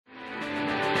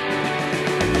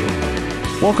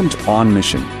Welcome to On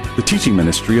Mission, the teaching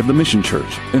ministry of the Mission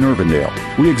Church in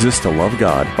Urbandale. We exist to love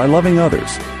God by loving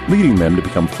others, leading them to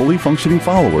become fully functioning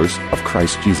followers of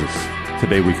Christ Jesus.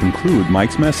 Today we conclude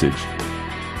Mike's message.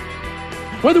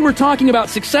 Whether we're talking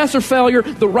about success or failure,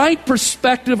 the right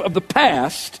perspective of the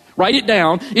past, write it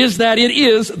down, is that it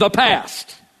is the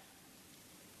past.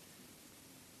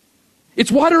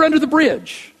 It's water under the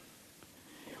bridge.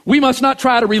 We must not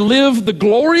try to relive the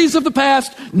glories of the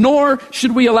past, nor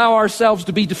should we allow ourselves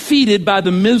to be defeated by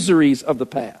the miseries of the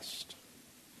past.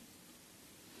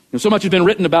 So much has been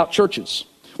written about churches,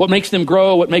 what makes them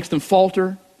grow, what makes them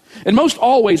falter. And most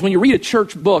always, when you read a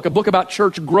church book, a book about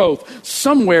church growth,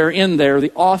 somewhere in there,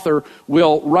 the author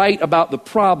will write about the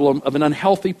problem of an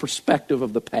unhealthy perspective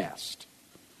of the past.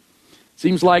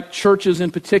 Seems like churches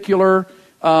in particular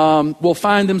will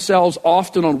find themselves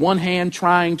often on one hand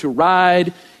trying to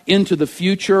ride into the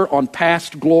future on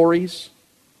past glories,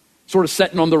 sort of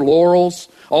sitting on their laurels,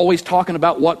 always talking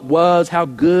about what was, how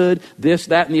good this,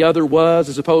 that, and the other was,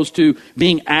 as opposed to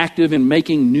being active in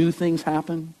making new things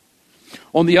happen.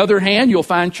 On the other hand, you'll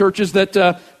find churches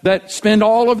that spend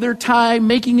all of their time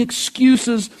making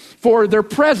excuses for their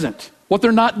present, what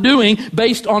they're not doing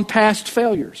based on past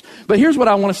failures. But here's what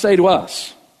I want to say to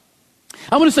us.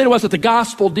 I want to say to us that the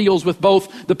gospel deals with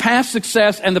both the past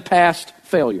success and the past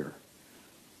failure.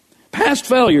 Past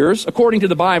failures, according to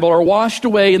the Bible, are washed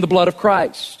away in the blood of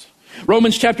Christ.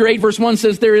 Romans chapter 8 verse 1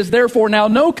 says, "There is therefore now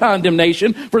no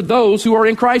condemnation for those who are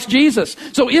in Christ Jesus."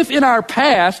 So if in our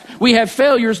past we have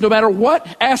failures, no matter what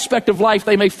aspect of life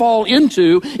they may fall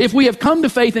into, if we have come to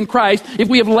faith in Christ, if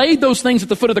we have laid those things at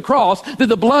the foot of the cross, then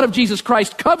the blood of Jesus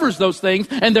Christ covers those things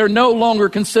and they're no longer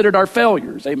considered our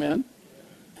failures. Amen?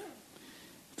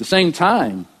 At the same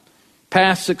time,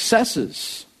 past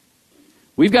successes,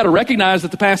 we've got to recognize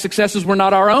that the past successes were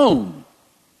not our own.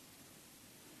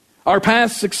 Our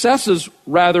past successes,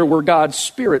 rather, were God's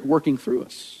Spirit working through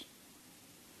us.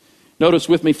 Notice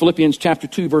with me Philippians chapter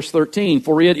 2, verse 13.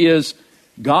 "For it is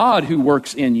God who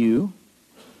works in you,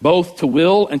 both to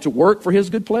will and to work for His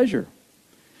good pleasure."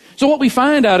 So what we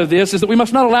find out of this is that we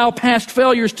must not allow past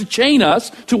failures to chain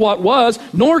us to what was,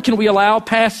 nor can we allow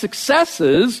past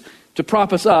successes to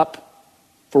prop us up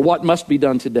for what must be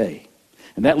done today.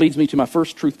 And that leads me to my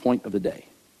first truth point of the day.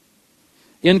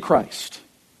 In Christ,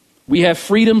 we have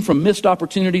freedom from missed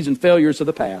opportunities and failures of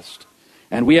the past,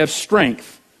 and we have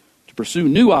strength to pursue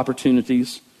new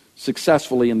opportunities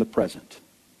successfully in the present.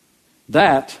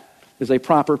 That is a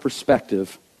proper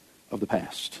perspective of the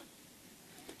past.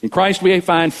 In Christ, we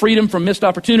find freedom from missed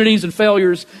opportunities and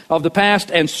failures of the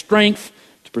past and strength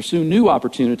to pursue new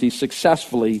opportunities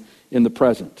successfully in the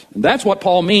present. And that's what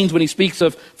Paul means when he speaks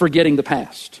of forgetting the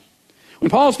past. When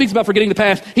Paul speaks about forgetting the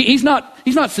past, he's not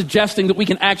suggesting that we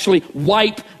can actually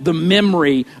wipe the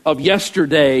memory of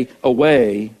yesterday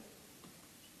away.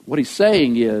 What he's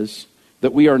saying is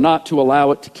that we are not to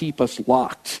allow it to keep us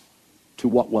locked to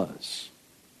what was.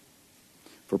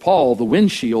 For Paul, the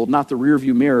windshield, not the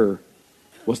rearview mirror,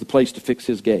 was the place to fix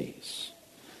his gaze.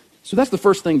 So that's the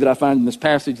first thing that I find in this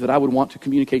passage that I would want to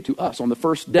communicate to us on the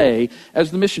first day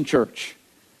as the Mission Church.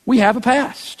 We have a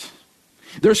past.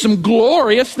 There's some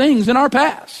glorious things in our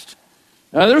past.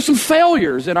 There's some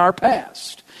failures in our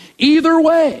past. Either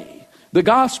way, the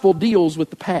gospel deals with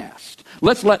the past.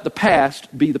 Let's let the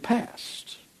past be the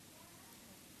past.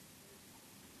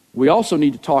 We also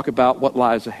need to talk about what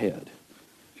lies ahead.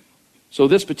 So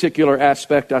this particular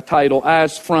aspect I title,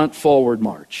 As Front Forward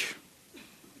March.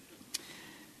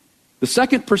 The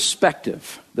second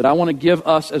perspective that I want to give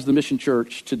us as the Mission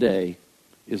Church today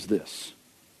is this.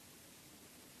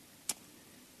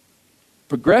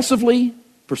 Progressively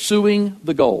pursuing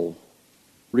the goal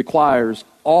requires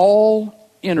all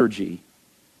energy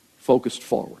focused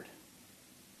forward.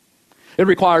 It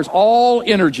requires all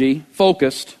energy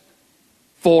focused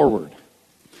forward.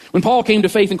 When Paul came to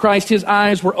faith in Christ, his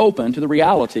eyes were open to the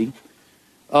reality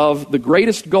of the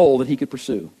greatest goal that he could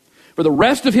pursue. For the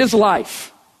rest of his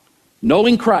life,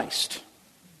 knowing Christ,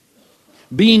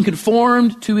 being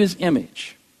conformed to His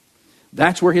image,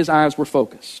 that's where his eyes were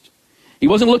focused. He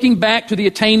wasn't looking back to the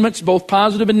attainments, both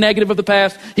positive and negative, of the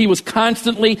past. He was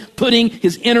constantly putting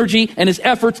his energy and his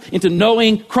efforts into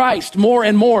knowing Christ more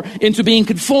and more, into being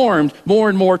conformed more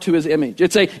and more to His image.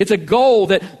 It's a goal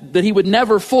that he would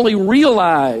never fully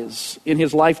realize in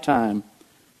his lifetime.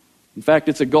 In fact,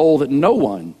 it's a goal that no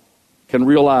one can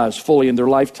realize fully in their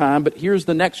lifetime. But here's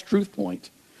the next truth point.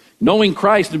 Knowing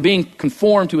Christ and being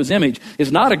conformed to His image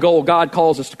is not a goal God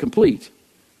calls us to complete,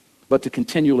 but to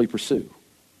continually pursue.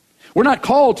 We're not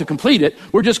called to complete it.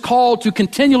 We're just called to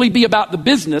continually be about the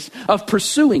business of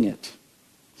pursuing it.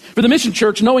 For the mission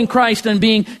church, knowing Christ and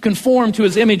being conformed to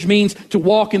his image means to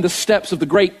walk in the steps of the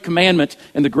Great Commandment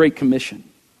and the Great Commission.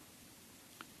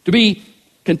 To be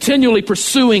continually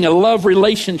pursuing a love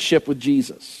relationship with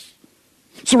Jesus.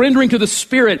 Surrendering to the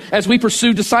Spirit as we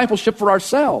pursue discipleship for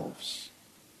ourselves.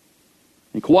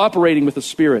 And cooperating with the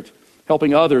Spirit,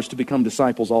 helping others to become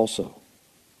disciples also.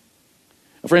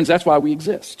 Now, friends, that's why we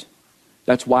exist.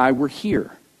 That's why we're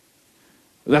here.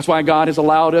 That's why God has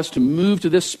allowed us to move to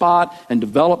this spot and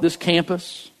develop this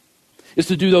campus, is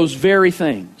to do those very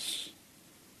things.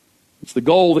 It's the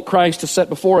goal that Christ has set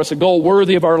before us, a goal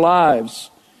worthy of our lives,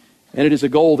 and it is a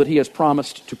goal that he has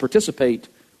promised to participate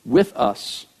with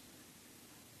us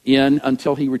in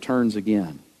until he returns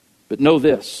again. But know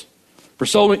this,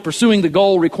 pursuing the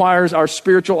goal requires our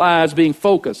spiritual eyes being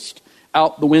focused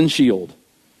out the windshield,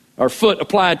 our foot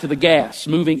applied to the gas,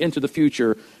 moving into the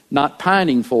future, not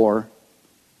pining for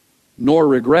nor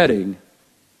regretting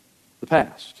the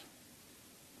past.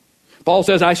 Paul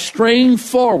says, I strain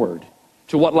forward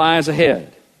to what lies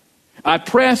ahead. I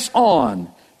press on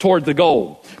toward the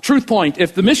goal. Truth point,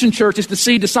 if the mission church is to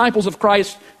see disciples of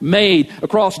Christ made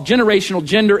across generational,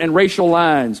 gender, and racial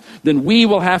lines, then we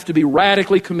will have to be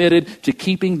radically committed to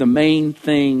keeping the main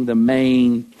thing the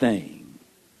main thing.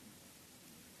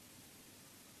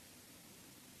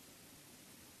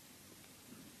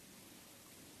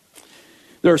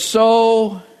 There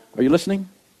are are you listening?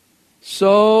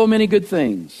 So many good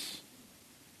things,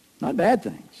 not bad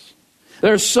things.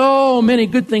 There are so many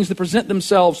good things that present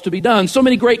themselves to be done, so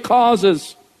many great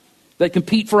causes that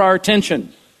compete for our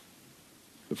attention.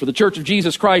 But for the Church of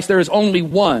Jesus Christ, there is only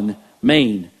one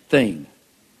main thing: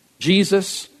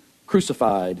 Jesus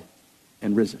crucified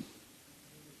and risen.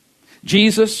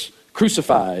 Jesus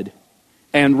crucified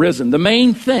and risen. The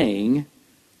main thing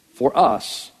for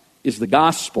us is the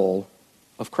gospel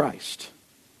of Christ.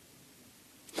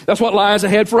 That's what lies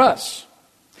ahead for us.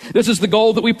 This is the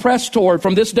goal that we press toward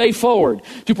from this day forward,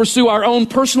 to pursue our own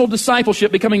personal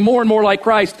discipleship, becoming more and more like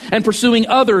Christ, and pursuing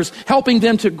others, helping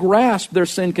them to grasp their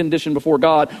sin condition before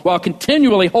God, while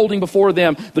continually holding before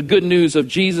them the good news of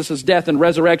Jesus' death and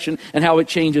resurrection and how it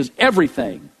changes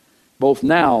everything, both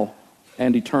now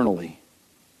and eternally.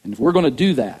 And if we're going to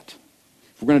do that,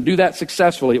 if we're going to do that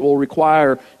successfully, it will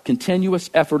require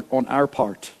continuous effort on our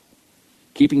part,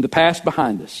 keeping the past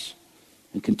behind us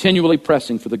and continually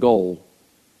pressing for the goal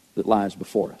that lies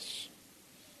before us.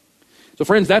 So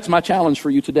friends, that's my challenge for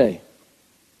you today.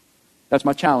 That's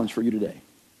my challenge for you today.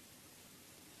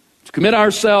 To commit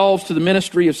ourselves to the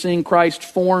ministry of seeing Christ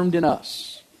formed in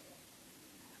us.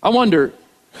 I wonder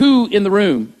who in the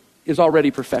room is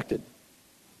already perfected?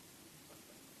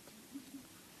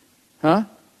 Huh?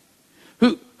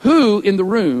 Who in the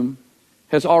room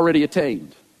has already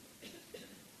attained?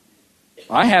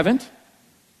 I haven't.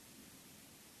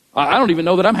 I don't even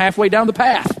know that I'm halfway down the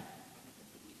path.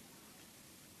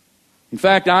 In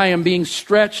fact, I am being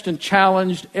stretched and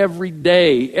challenged every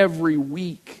day, every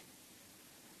week,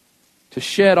 to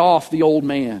shed off the old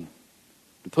man,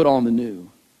 to put on the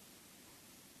new.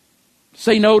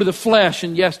 Say no to the flesh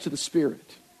and yes to the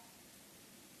Spirit.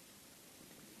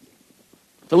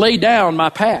 To lay down my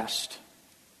past,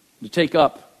 to take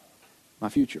up my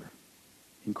future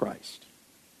in Christ.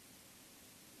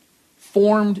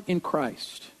 Formed in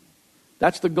Christ.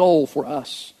 That's the goal for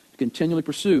us to continually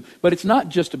pursue. But it's not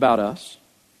just about us.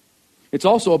 It's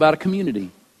also about a community.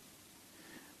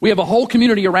 We have a whole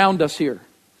community around us here.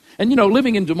 And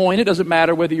living in Des Moines, it doesn't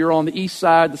matter whether you're on the east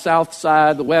side, the south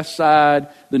side, the west side,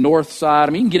 the north side.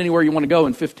 I mean, you can get anywhere you want to go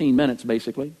in 15 minutes,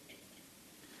 basically.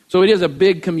 So it is a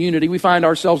big community. We find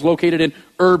ourselves located in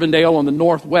Urbandale on the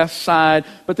northwest side,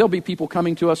 but there'll be people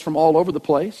coming to us from all over the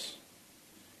place.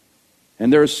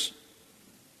 And there's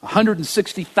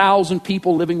 160,000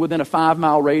 people living within a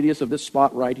 5-mile radius of this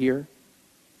spot right here.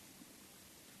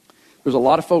 There's a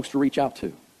lot of folks to reach out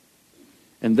to.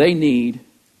 And they need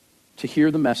to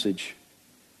hear the message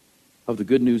of the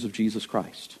good news of Jesus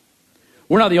Christ.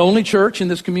 We're not the only church in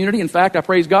this community. In fact, I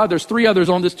praise God, there's 3 others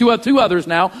on this, two others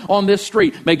now on this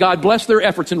street. May God bless their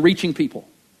efforts in reaching people.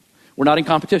 We're not in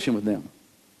competition with them.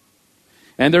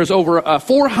 And there's over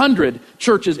 400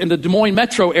 churches in the Des Moines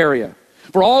metro area.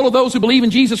 For all of those who believe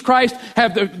in Jesus Christ,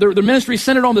 have their ministry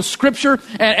centered on the Scripture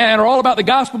and are all about the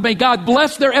gospel. May God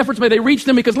bless their efforts. May they reach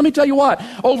them, because let me tell you what,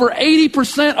 over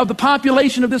 80% of the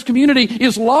population of this community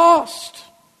is lost.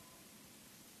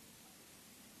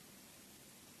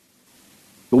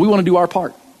 But we want to do our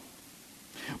part.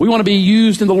 We want to be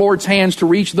used in the Lord's hands to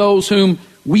reach those whom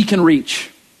we can reach.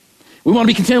 We want to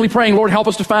be continually praying, Lord, help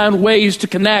us to find ways to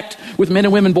connect with men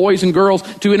and women, boys and girls,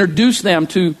 to introduce them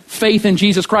to faith in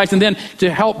Jesus Christ, and then to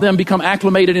help them become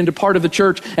acclimated into part of the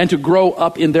church and to grow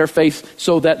up in their faith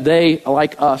so that they,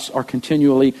 like us, are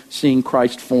continually seeing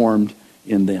Christ formed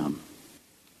in them.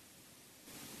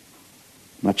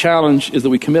 My challenge is that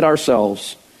we commit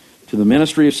ourselves to the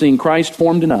ministry of seeing Christ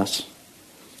formed in us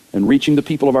and reaching the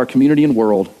people of our community and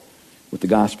world with the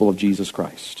gospel of Jesus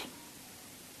Christ.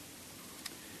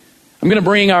 I'm going to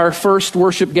bring our first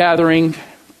worship gathering,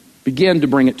 begin to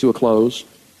bring it to a close,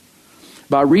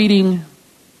 by reading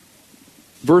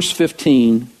verse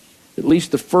 15, at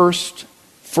least the first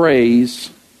phrase,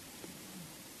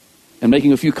 and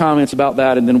making a few comments about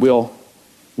that, and then we'll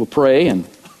pray and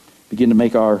begin to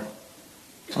make our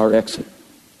exit.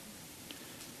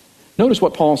 Notice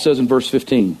what Paul says in verse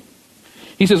 15.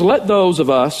 He says, let those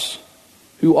of us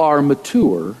who are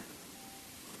mature,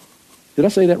 did I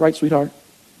say that right, sweetheart?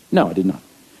 No, I did not.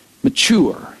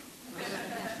 Mature.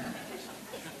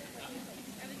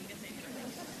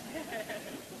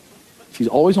 She's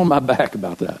always on my back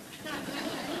about that.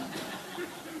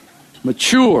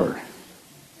 Mature.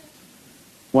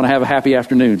 Want to have a happy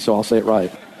afternoon, so I'll say it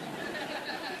right.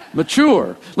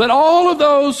 Mature. Let all of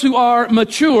those who are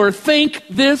mature think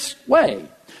this way.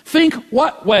 Think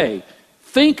what way?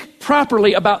 Think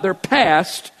properly about their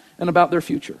past and about their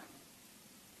future.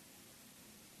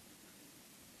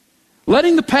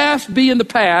 Letting the past be in the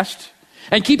past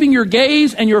and keeping your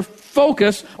gaze and your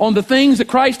focus on the things that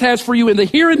Christ has for you in the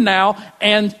here and now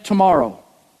and tomorrow.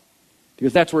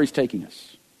 Because that's where He's taking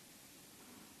us.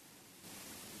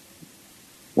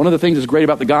 One of the things that's great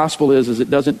about the gospel is it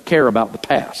doesn't care about the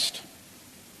past.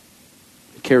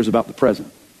 It cares about the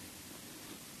present.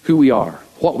 Who we are,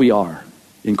 what we are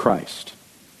in Christ.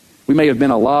 We may have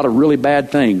been a lot of really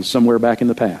bad things somewhere back in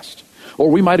the past. Or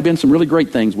we might have been some really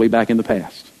great things way back in the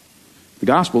past. The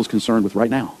gospel is concerned with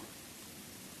right now.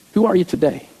 Who are you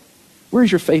today? Where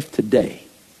is your faith today?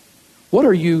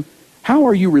 How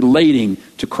are you relating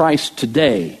to Christ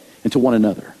today and to one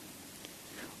another?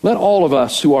 Let all of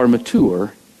us who are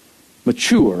mature,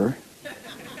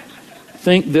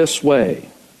 think this way.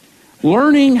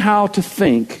 Learning how to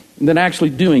think and then actually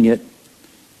doing it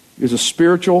is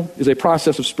a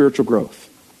process of spiritual growth.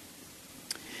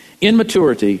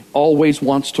 Immaturity always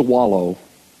wants to wallow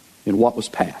in what was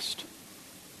past.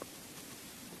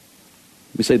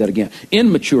 Let me say that again.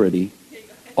 Immaturity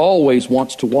always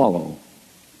wants to wallow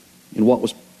in what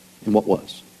was,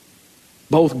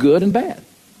 both good and bad.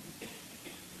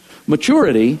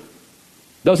 Maturity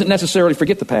doesn't necessarily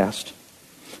forget the past,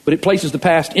 but it places the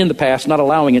past in the past, not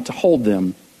allowing it to hold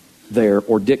them there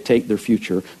or dictate their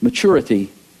future. Maturity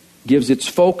gives its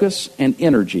focus and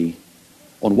energy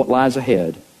on what lies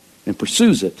ahead and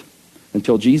pursues it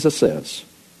until Jesus says,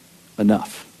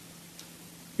 enough.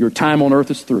 Your time on earth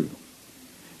is through.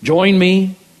 Join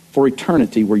me for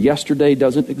eternity where yesterday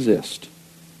doesn't exist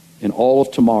and all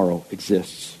of tomorrow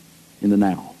exists in the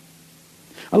now.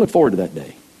 I look forward to that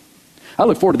day. I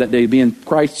look forward to that day being in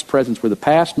Christ's presence where the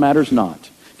past matters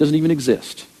not, doesn't even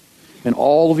exist, and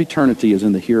all of eternity is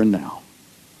in the here and now.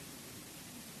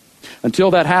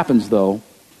 Until that happens, though,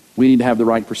 we need to have the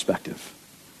right perspective,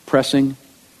 pressing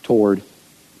toward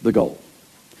the goal.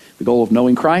 The goal of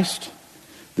knowing Christ,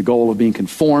 the goal of being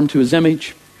conformed to His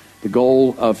image, the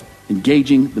goal of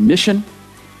engaging the mission,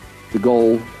 the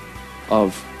goal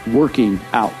of working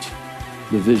out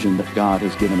the vision that God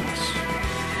has given us.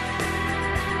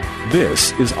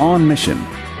 This is On Mission.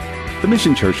 The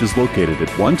Mission Church is located at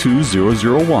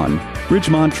 12001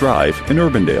 Ridgemont Drive in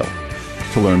Urbandale.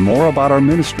 To learn more about our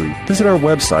ministry, visit our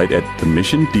website at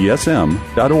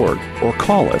themissiondsm.org or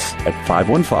call us at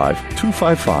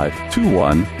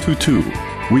 515-255-2122.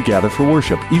 We gather for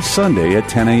worship each Sunday at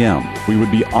 10 a.m. We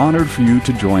would be honored for you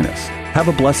to join us. Have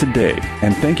a blessed day,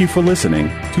 and thank you for listening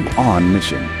to On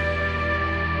Mission.